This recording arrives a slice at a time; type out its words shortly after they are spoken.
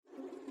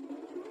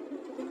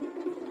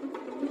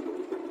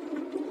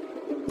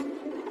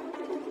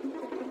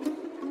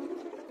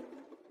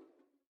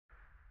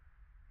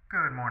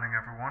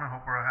everyone. I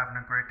hope we're all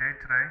having a great day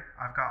today.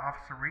 I've got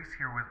Officer Reece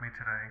here with me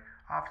today.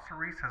 Officer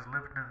Reece has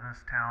lived in this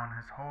town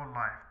his whole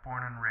life,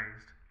 born and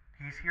raised.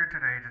 He's here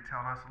today to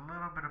tell us a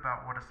little bit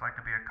about what it's like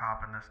to be a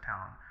cop in this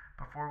town.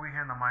 Before we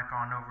hand the mic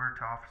on over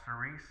to Officer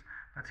Reece,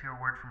 let's hear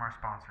a word from our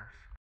sponsors.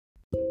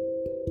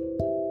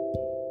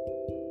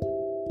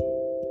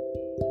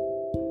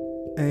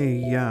 Hey,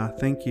 yeah,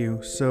 thank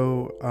you.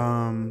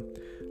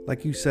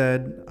 Like you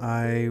said,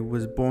 I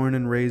was born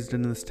and raised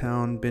in this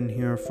town, been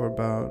here for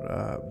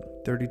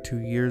about 32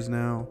 years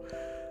now.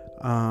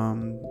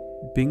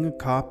 Being a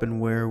cop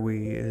in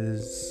Werribee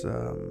is,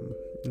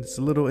 it's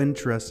a little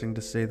interesting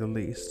to say the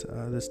least.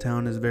 This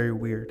town is very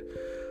weird,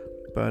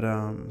 but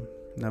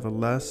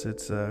nevertheless,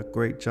 it's a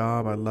great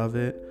job. I love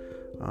it.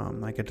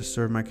 I get to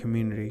serve my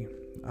community.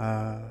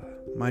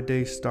 My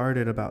day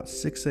started about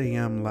 6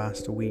 a.m.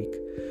 last week,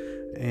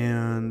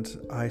 and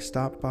I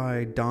stopped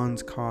by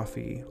Don's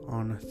Coffee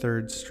on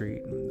 3rd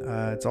Street.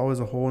 It's always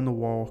a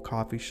hole-in-the-wall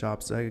coffee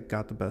shops that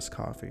got the best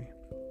coffee.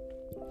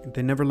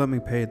 They never let me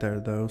pay there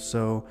though,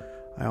 so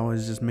I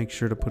always just make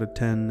sure to put a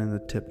 10 in the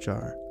tip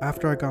jar.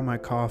 After I got my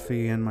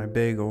coffee and my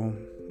bagel,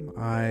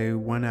 I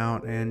went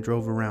out and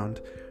drove around.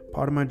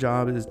 Part of my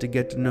job is to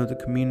get to know the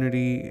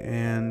community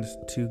and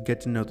to get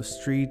to know the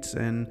streets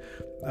and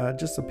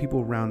just the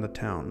people around the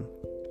town.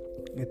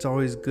 It's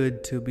always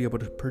good to be able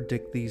to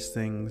predict these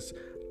things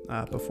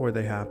before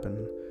they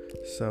happen.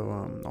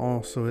 So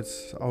also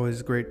it's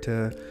always great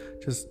to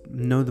just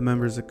know the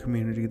members of the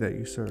community that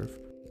you serve.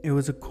 It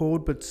was a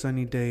cold but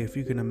sunny day, if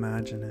you can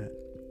imagine it.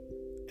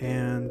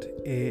 And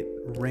it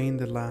rained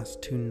the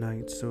last 2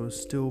 nights, so it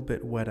was still a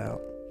bit wet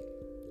out.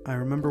 I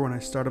remember when I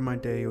started my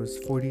day, it was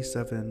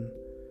 47,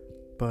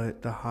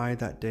 but the high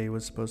that day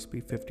was supposed to be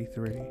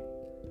 53.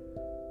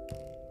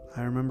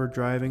 I remember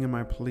driving in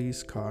my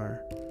police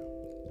car.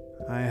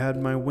 I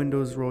had my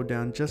windows rolled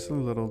down just a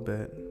little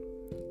bit.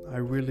 I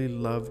really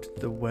loved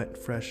the wet,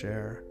 fresh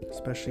air,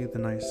 especially the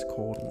nice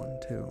cold one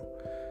too.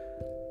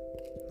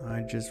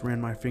 I just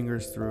ran my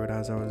fingers through it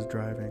as I was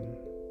driving.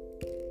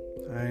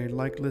 I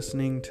like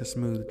listening to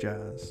smooth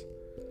jazz,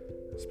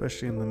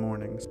 especially in the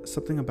mornings.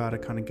 Something about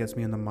it kind of gets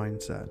me in the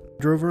mindset. I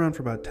drove around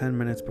for about 10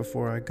 minutes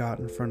before I got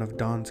in front of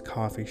Don's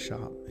Coffee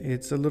Shop.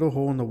 It's a little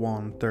hole in the wall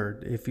on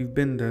 3rd. If you've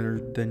been there,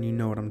 then you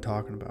know what I'm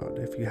talking about.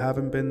 If you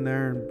haven't been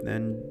there,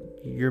 then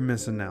you're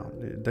missing out.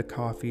 The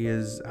coffee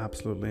is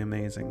absolutely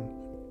amazing.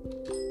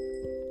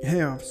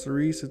 Hey, Officer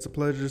Reece, it's a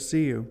pleasure to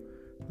see you,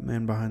 the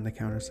man behind the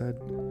counter said.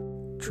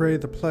 Trey,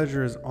 the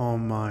pleasure is all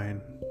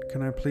mine.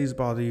 Can I please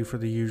bother you for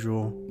the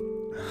usual?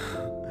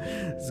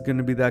 It's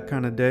gonna be that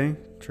kind of day,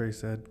 Trey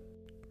said.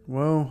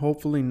 Well,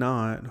 hopefully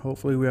not.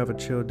 Hopefully we have a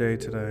chill day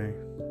today.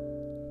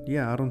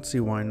 Yeah, I don't see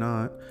why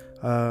not.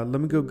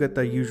 Let me go get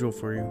that usual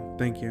for you.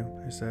 Thank you,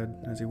 I said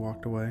as he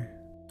walked away.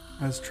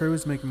 As Trey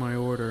was making my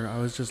order, I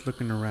was just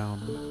looking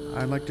around.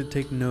 I like to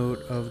take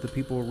note of the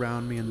people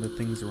around me and the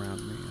things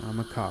around me. I'm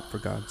a cop, for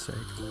God's sake.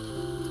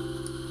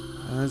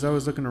 As I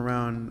was looking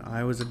around,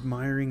 I was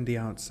admiring the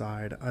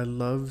outside. I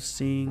love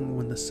seeing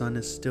when the sun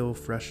is still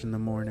fresh in the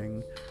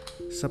morning.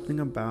 Something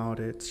about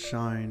its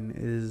shine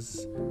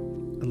is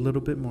a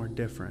little bit more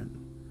different,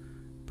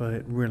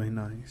 but really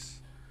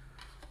nice.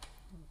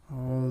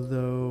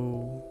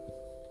 Although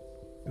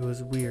it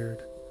was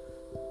weird.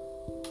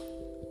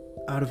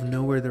 Out of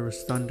nowhere there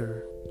was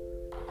thunder.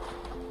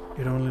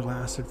 It only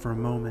lasted for a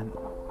moment,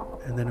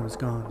 and then it was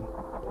gone.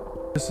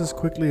 Just as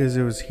quickly as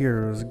it was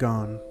here, it was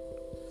gone.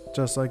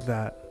 Just like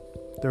that.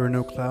 There were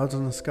no clouds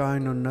in the sky,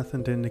 no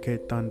nothing to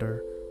indicate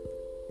thunder.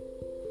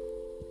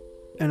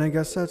 And I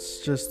guess that's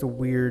just the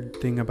weird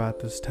thing about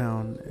this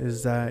town,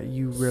 is that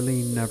you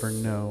really never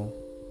know.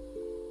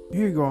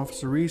 Here you go,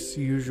 Officer Reece,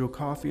 usual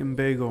coffee and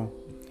bagel,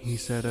 he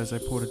said as I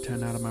pulled a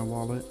 10 out of my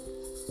wallet.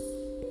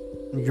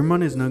 Your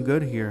money's no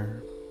good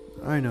here.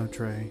 I know,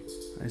 Trey,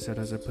 I said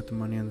as I put the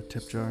money in the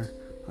tip jar.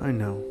 I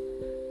know.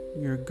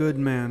 You're a good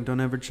man,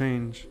 don't ever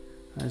change,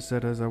 I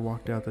said as I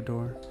walked out the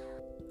door.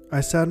 I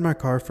sat in my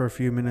car for a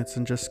few minutes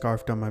and just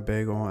scarfed on my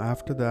bagel.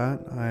 After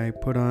that, I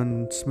put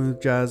on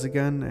smooth jazz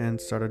again and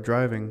started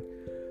driving.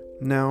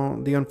 Now,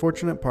 the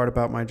unfortunate part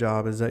about my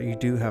job is that you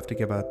do have to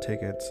give out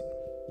tickets.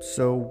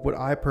 So what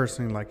I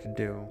personally like to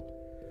do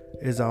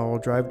is I'll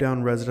drive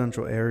down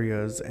residential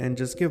areas and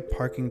just give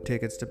parking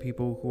tickets to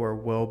people who are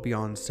well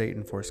beyond state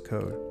enforced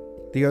code.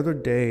 The other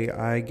day,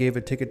 I gave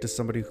a ticket to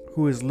somebody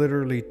who is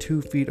literally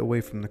 2 feet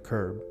away from the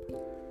curb.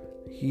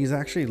 He's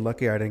actually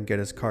lucky I didn't get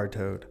his car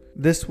towed.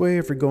 This way,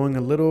 if you're going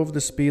a little over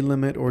the speed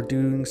limit or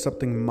doing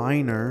something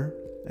minor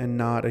and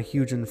not a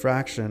huge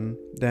infraction,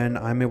 then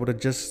I'm able to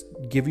just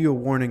give you a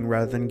warning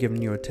rather than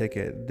giving you a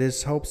ticket.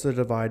 This helps the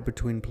divide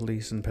between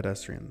police and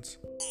pedestrians.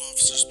 All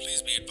officers,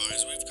 please be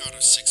advised, we've got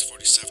a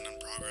 647 in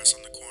progress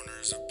on the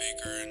corners of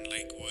Baker and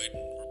Lakewood.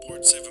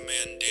 Reports of a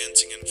man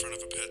dancing in front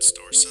of a pet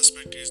store.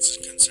 Suspect is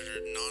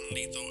considered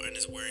non-lethal and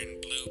is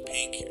wearing blue,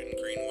 pink, and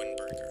green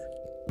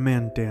windbreaker. A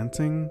man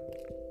dancing?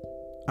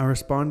 I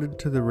responded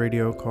to the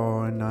radio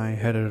call and I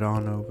headed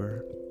on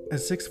over. At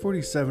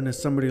 6:47 is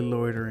somebody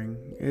loitering.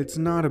 It's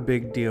not a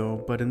big deal,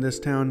 but in this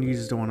town you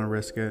just don't want to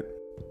risk it.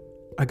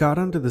 I got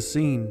onto the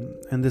scene,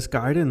 and this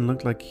guy didn't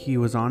look like he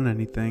was on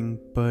anything,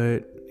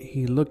 but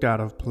he looked out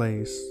of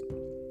place.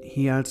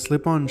 He had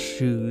slip-on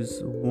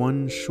shoes,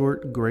 one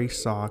short gray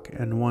sock,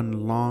 and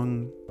one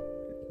long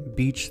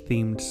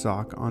beach-themed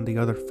sock on the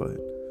other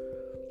foot,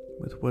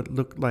 with what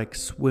looked like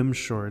swim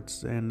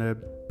shorts and a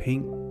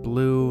pink,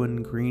 blue,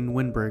 and green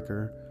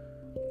windbreaker.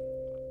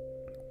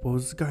 What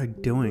was this guy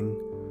doing?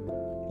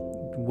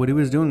 What he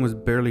was doing was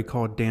barely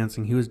called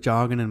dancing. He was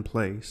jogging in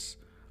place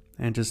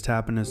and just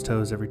tapping his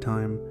toes every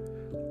time.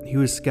 He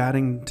was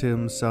scatting to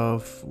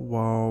himself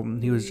while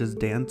he was just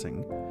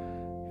dancing.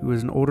 He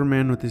was an older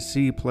man with a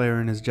CD player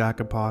in his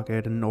jacket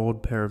pocket and an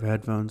old pair of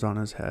headphones on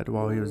his head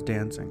while he was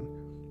dancing.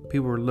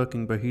 People were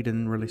looking, but he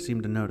didn't really seem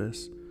to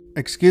notice.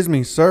 "Excuse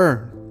me,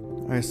 sir,"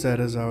 I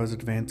said as I was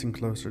advancing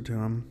closer to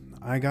him.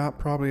 I got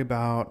probably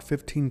about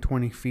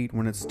 15-20 feet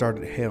when it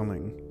started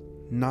hailing.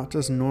 Not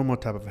just normal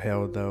type of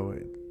hail though.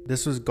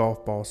 This was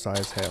golf ball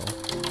size hail.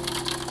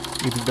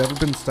 If you've ever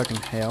been stuck in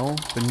hail,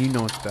 then you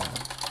know it's bad.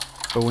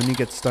 But when you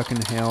get stuck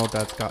in hail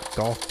that's got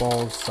golf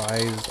ball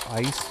size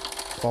ice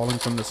falling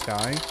from the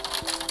sky,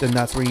 then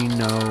that's where you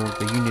know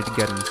that you need to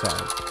get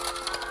inside.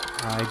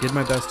 I did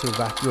my best to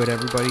evacuate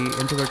everybody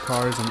into their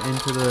cars and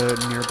into the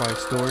nearby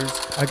stores.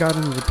 I got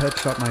into the pet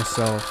shop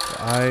myself.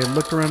 I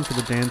looked around for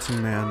the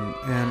dancing man,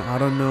 and I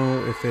don't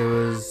know if it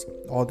was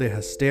all the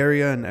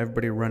hysteria and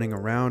everybody running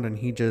around and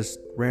he just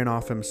ran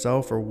off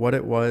himself or what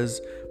it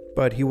was,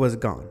 but he was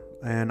gone.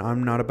 And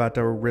I'm not about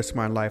to risk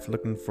my life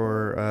looking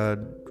for a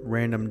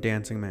random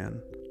dancing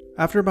man.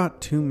 After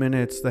about 2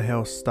 minutes, the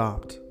hail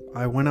stopped.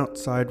 I went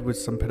outside with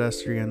some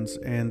pedestrians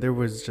and there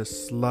was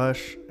just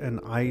slush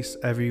and ice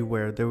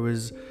everywhere. There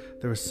was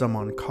some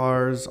on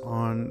cars,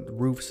 on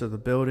roofs of the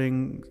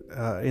building,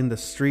 in the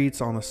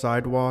streets, on the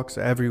sidewalks,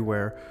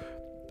 everywhere.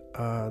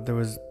 There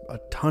was a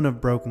ton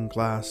of broken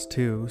glass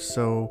too,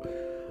 so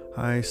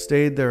I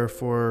stayed there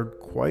for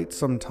quite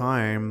some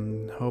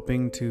time,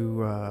 hoping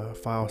to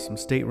file some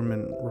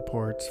statement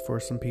reports for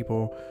some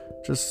people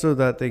just so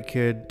that they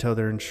could tell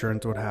their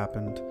insurance what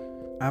happened.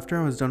 After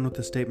I was done with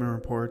the statement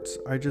reports,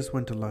 I just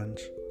went to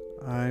lunch.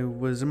 I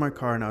was in my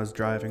car and I was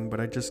driving, but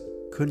I just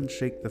couldn't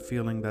shake the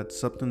feeling that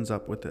something's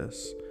up with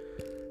this.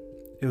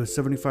 It was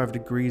 75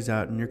 degrees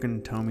out and you're gonna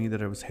tell me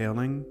that it was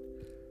hailing?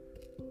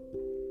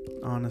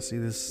 Honestly,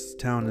 this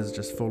town is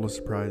just full of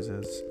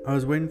surprises. I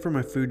was waiting for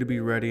my food to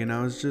be ready and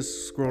I was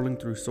just scrolling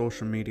through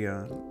social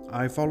media.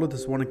 I followed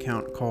this one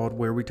account called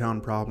Where We Town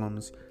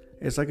Problems.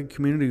 It's like a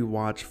community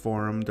watch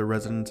forum the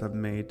residents have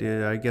made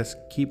to, I guess,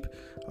 keep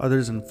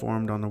others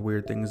informed on the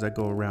weird things that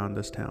go around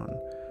this town.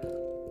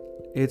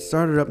 It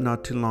started up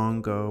not too long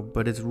ago,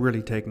 but it's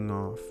really taking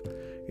off.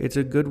 It's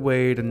a good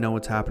way to know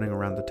what's happening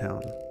around the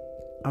town.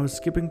 I was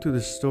skipping through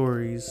the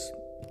stories,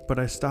 but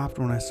I stopped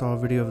when I saw a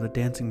video of the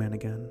dancing man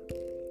again.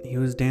 He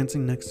was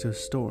dancing next to a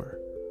store.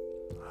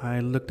 I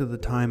looked at the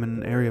time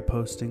and area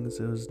postings.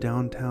 It was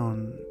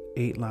downtown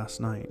 8 last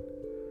night.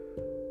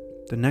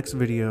 The next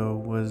video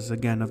was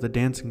again of the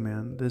dancing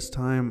man. This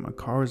time a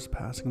car was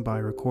passing by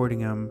recording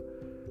him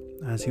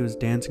as he was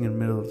dancing in the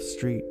middle of the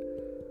street.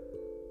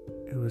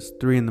 It was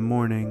 3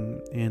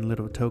 a.m. in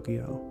Little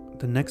Tokyo.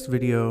 The next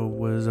video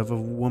was of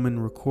a woman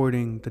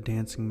recording the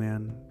dancing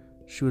man.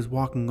 She was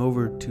walking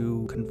over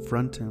to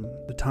confront him.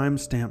 The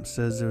timestamp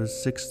says it was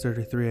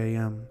 6:33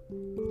 a.m.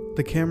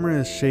 The camera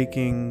is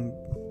shaking,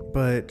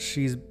 but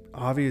she's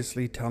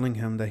obviously telling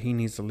him that he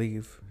needs to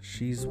leave.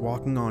 She's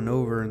walking on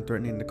over and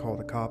threatening to call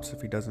the cops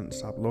if he doesn't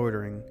stop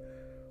loitering.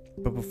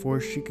 But before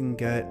she can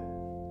get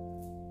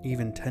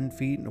even 10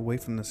 feet away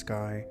from this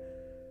guy,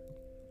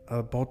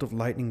 a bolt of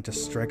lightning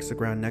just strikes the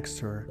ground next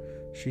to her.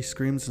 She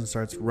screams and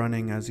starts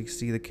running as you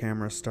see the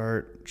camera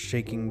start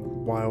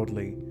shaking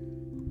wildly.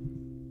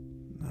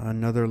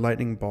 Another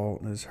lightning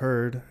bolt is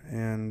heard,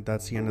 and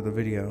that's the end of the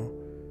video.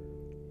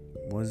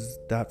 Was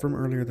that from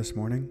earlier this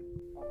morning?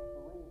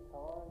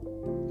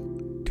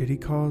 Did he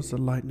cause the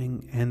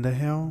lightning and the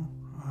hail?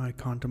 I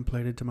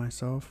contemplated to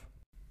myself.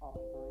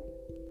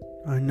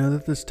 I know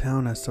that this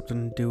town has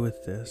something to do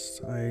with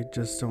this. I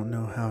just don't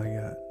know how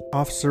yet.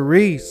 "Officer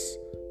Reece!"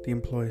 the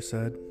employee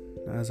said,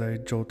 as I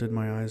jolted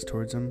my eyes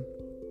towards him.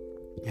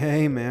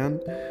 "Hey man,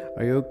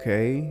 are you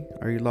okay?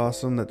 Are you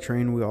lost on that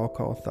train we all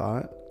call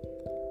thought?"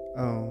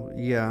 "Oh,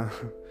 yeah.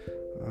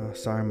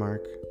 Sorry,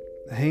 Mark."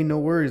 "Hey, no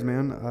worries,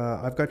 man.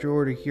 I've got your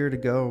order here to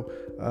go.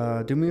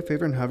 Do me a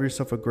favor and have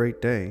yourself a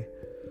great day."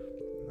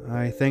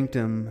 I thanked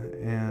him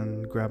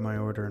and grabbed my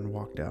order and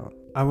walked out.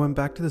 I went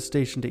back to the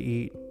station to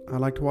eat. I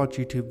like to watch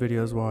YouTube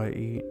videos while I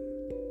eat.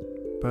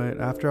 But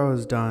after I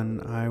was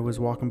done, I was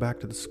walking back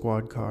to the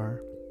squad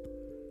car.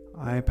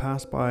 I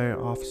passed by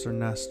Officer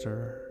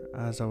Nestor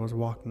as I was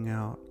walking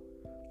out.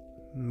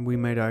 We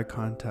made eye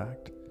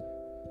contact.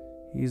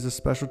 He's a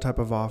special type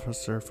of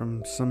officer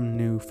from some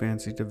new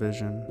fancy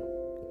division.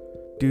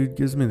 Dude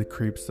gives me the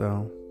creeps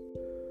though.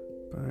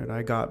 But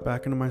I got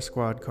back into my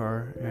squad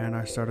car and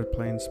I started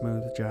playing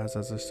smooth jazz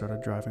as I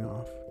started driving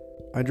off.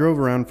 I drove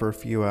around for a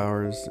few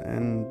hours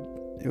and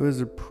it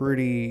was a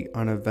pretty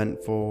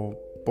uneventful,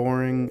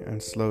 boring, and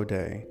slow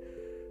day.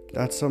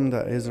 That's something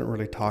that isn't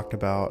really talked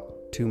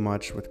about too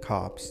much with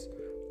cops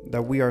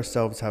that we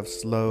ourselves have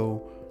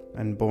slow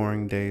and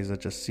boring days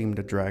that just seem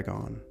to drag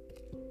on.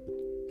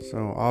 So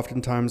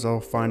oftentimes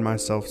I'll find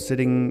myself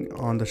sitting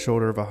on the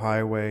shoulder of a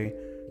highway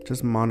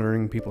just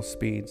monitoring people's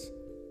speeds.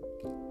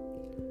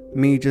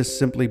 Me just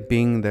simply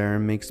being there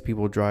makes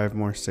people drive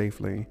more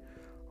safely,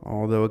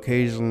 although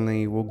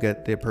occasionally we'll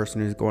get the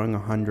person who's going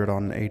 100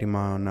 on an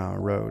 80-mile-an-hour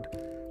road.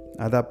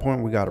 At that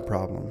point, we got a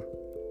problem.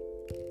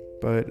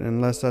 But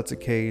unless that's the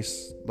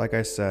case, like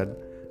I said,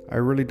 I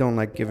really don't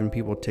like giving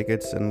people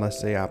tickets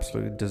unless they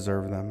absolutely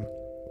deserve them.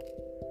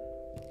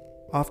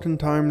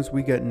 Oftentimes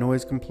we get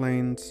noise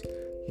complaints,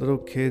 little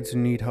kids who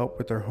need help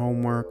with their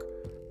homework,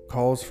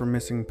 calls for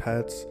missing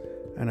pets,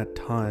 and a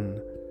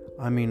ton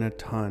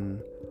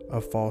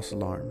of false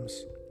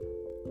alarms.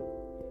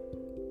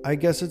 I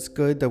guess it's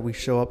good that we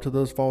show up to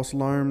those false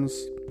alarms,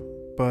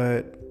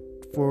 but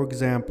for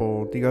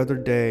example, the other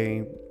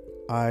day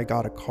I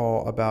got a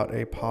call about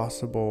a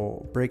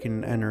possible breaking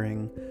and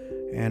entering,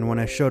 and when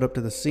I showed up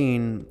to the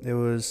scene, it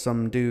was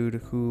some dude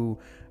who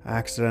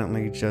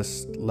accidentally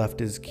just left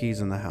his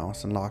keys in the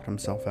house and locked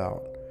himself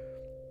out.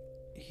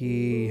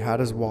 He had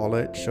his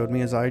wallet, showed me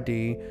his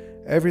ID,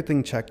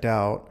 everything checked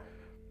out,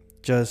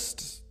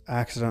 just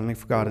accidentally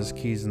forgot his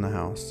keys in the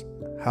house.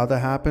 How that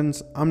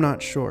happens, I'm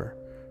not sure,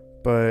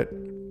 but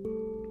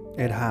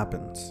it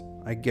happens.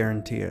 I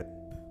guarantee it.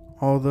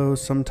 Although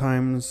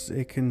sometimes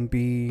it can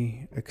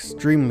be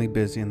extremely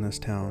busy in this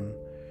town.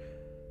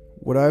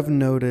 What I've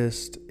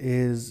noticed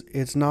is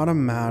it's not a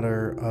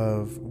matter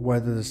of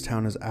whether this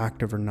town is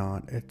active or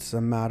not. It's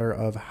a matter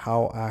of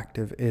how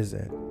active is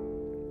it.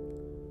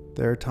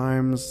 There are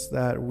times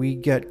that we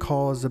get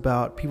calls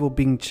about people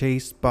being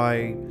chased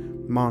by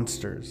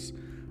monsters.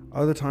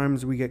 Other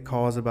times we get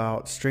calls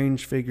about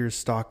strange figures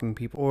stalking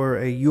people, or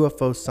a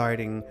UFO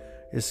sighting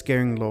is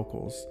scaring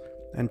locals.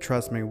 And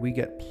trust me, we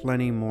get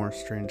plenty more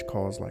strange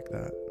calls like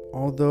that.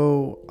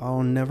 Although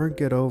I'll never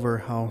get over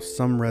how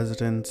some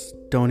residents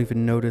don't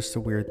even notice the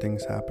weird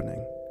things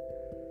happening.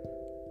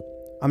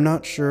 I'm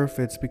not sure if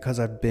it's because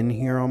I've been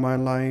here all my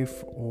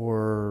life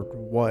or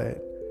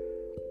what,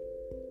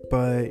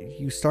 but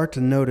you start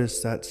to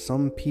notice that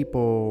some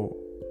people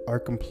are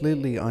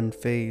completely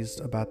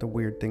unfazed about the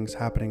weird things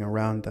happening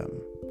around them,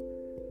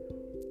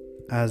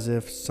 as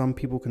if some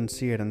people can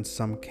see it and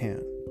some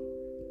can't.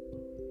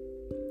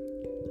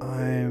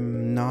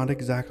 I'm not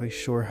exactly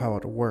sure how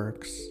it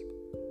works,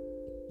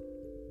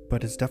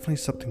 but it's definitely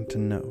something to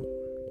note.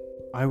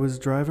 I was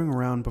driving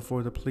around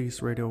before the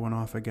police radio went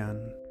off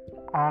again.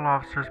 All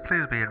officers,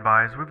 please be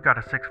advised, we've got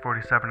a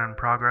 647 in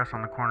progress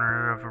on the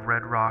corner of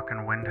Red Rock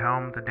and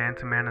Windhelm. The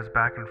dancing man is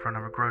back in front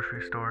of a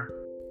grocery store.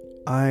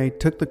 I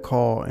took the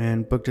call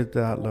and booked it to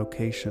that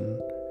location,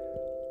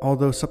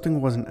 although something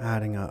wasn't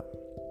adding up.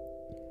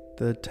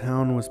 The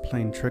town was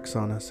playing tricks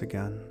on us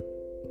again.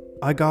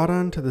 I got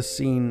onto the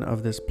scene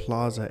of this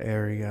plaza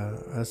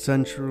area,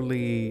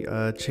 essentially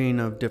a chain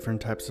of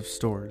different types of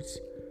stores.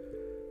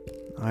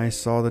 I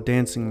saw the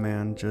dancing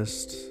man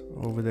just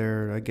over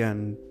there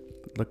again,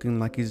 looking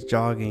like he's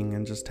jogging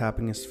and just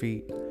tapping his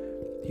feet.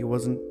 He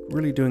wasn't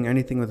really doing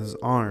anything with his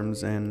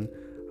arms, and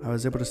I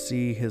was able to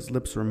see his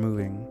lips were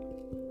moving.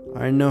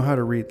 I know how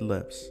to read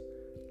lips,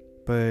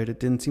 but it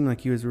didn't seem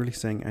like he was really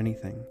saying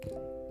anything.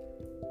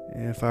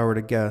 If I were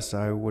to guess,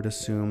 I would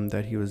assume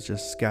that he was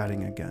just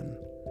scatting again.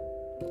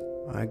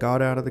 I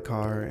got out of the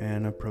car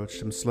and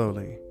approached him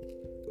slowly.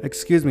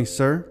 "Excuse me,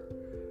 sir."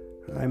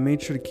 I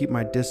made sure to keep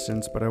my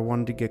distance, but I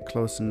wanted to get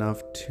close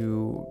enough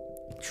to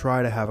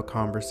try to have a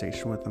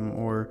conversation with him,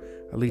 or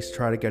at least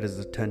try to get his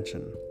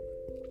attention.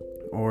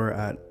 Or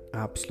at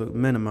absolute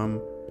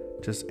minimum,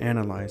 just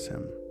analyze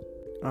him.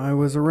 I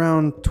was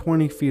around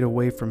 20 feet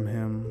away from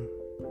him,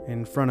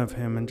 in front of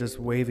him, and just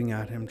waving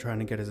at him, trying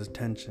to get his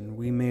attention.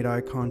 We made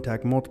eye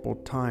contact multiple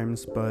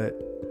times,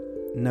 but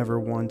never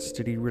once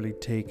did he really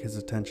take his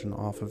attention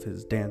off of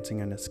his dancing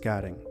and his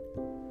scatting.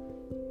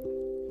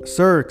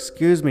 "Sir,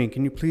 excuse me,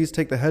 can you please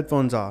take the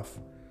headphones off?"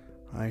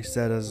 I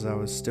said as I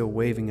was still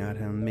waving at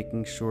him,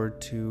 making sure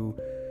to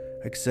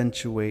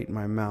accentuate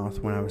my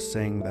mouth when I was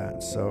saying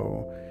that,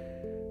 so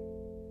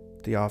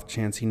the off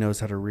chance he knows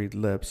how to read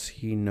lips,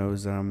 he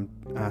knows that I'm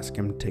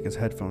asking him to take his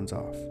headphones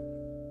off.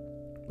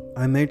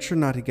 I made sure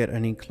not to get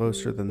any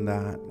closer than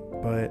that,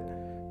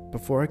 but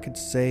before I could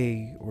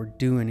say or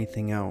do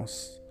anything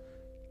else,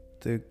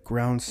 the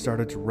ground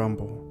started to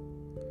rumble.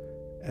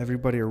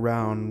 Everybody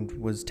around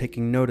was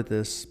taking note of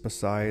this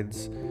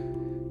besides,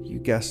 you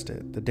guessed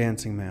it, the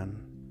dancing man.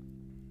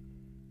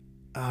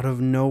 Out of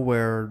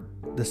nowhere,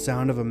 the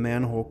sound of a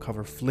manhole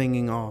cover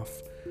flinging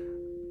off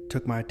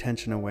took my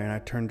attention away, and I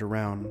turned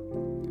around.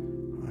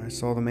 I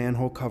saw the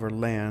manhole cover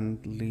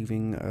land,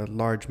 leaving a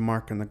large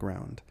mark in the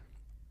ground.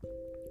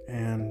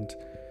 And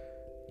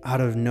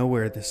out of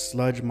nowhere, this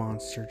sludge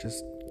monster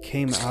just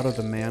came out of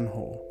the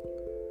manhole.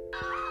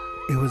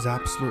 It was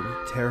absolutely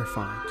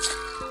terrifying.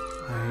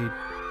 I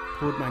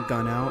pulled my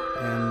gun out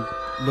and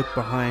looked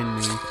behind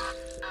me.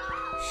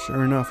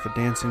 Sure enough, the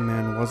dancing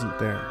man wasn't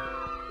there,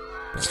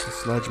 but the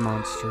sludge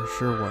monster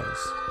sure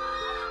was.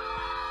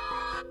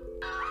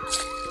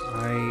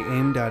 I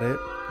aimed at it,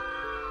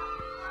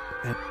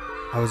 and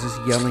I was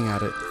just yelling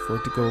at it for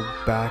it to go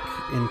back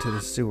into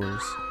the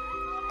sewers.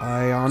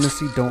 I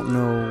honestly don't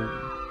know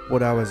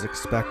what I was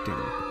expecting,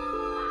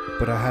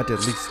 but I had to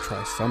at least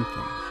try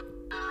something.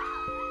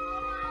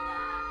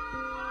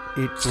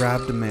 It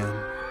grabbed a man,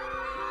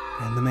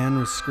 and the man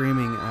was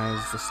screaming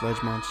as the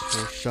sludge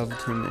monster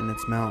shoved him in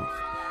its mouth,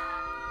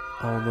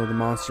 although the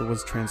monster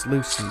was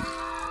translucent,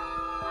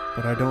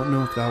 but I don't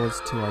know if that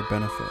was to our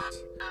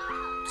benefit.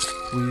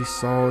 We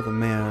saw the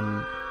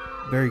man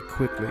very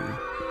quickly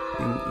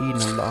being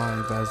eaten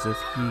alive as if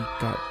he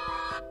got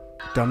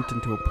dumped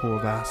into a pool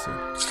of acid.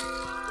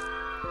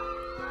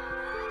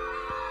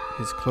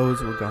 His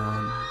clothes were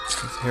gone,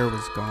 his hair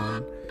was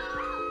gone,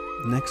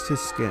 next his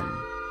skin,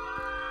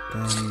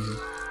 then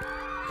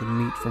the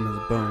meat from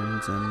his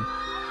bones, and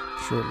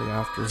shortly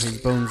after his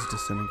bones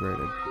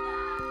disintegrated.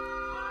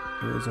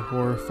 It was a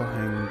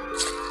horrifying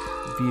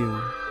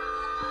view.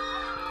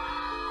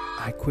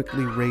 I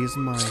quickly raised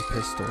my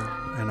pistol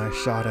and I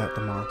shot at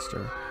the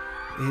monster.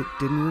 It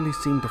didn't really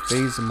seem to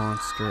faze the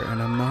monster,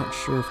 and I'm not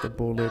sure if the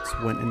bullets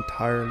went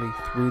entirely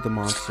through the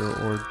monster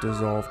or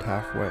dissolved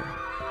halfway.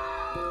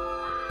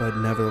 But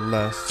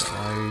nevertheless,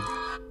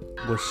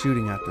 I was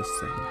shooting at this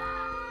thing.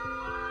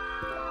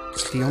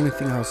 The only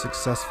thing I was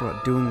successful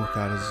at doing with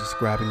that is just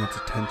grabbing its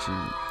attention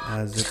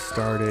as it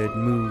started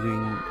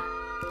moving,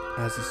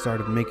 as it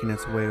started making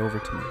its way over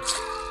to me.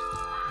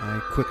 I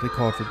quickly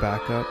called for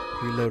backup,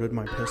 reloaded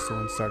my pistol,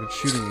 and started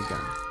shooting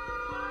again.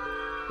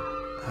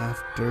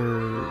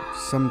 After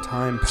some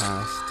time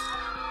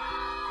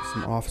passed,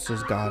 some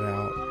officers got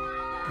out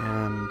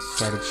and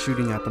started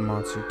shooting at the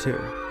monster too.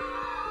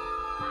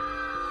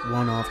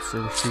 One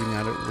officer was shooting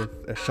at it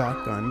with a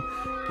shotgun,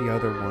 the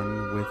other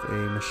one with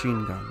a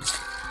machine gun.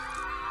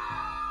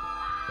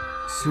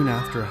 Soon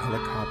after, a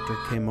helicopter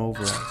came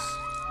over us.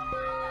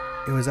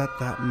 It was at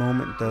that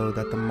moment, though,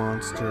 that the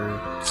monster,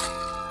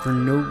 for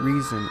no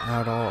reason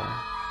at all,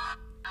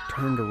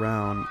 turned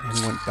around and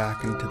went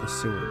back into the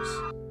sewers.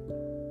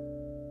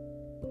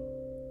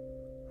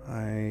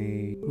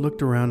 I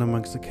looked around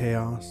amongst the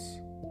chaos.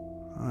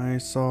 I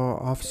saw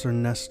Officer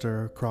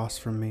Nestor across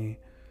from me.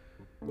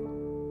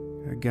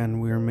 Again,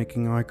 we were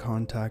making eye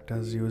contact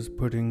as he was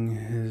putting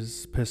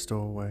his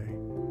pistol away.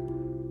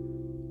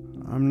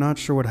 I'm not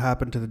sure what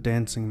happened to the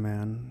dancing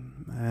man,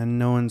 and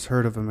no one's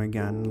heard of him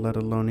again, let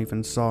alone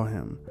even saw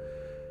him.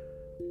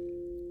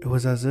 It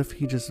was as if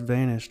he just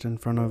vanished in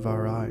front of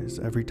our eyes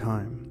every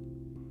time.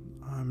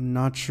 I'm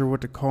not sure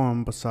what to call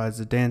him besides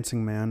the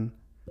dancing man.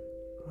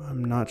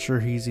 I'm not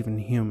sure he's even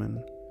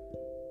human.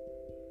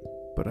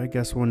 But I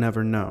guess we'll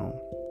never know.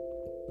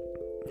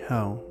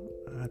 Hell,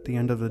 at the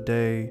end of the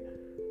day,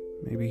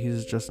 maybe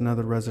he's just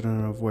another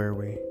resident of Where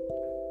We.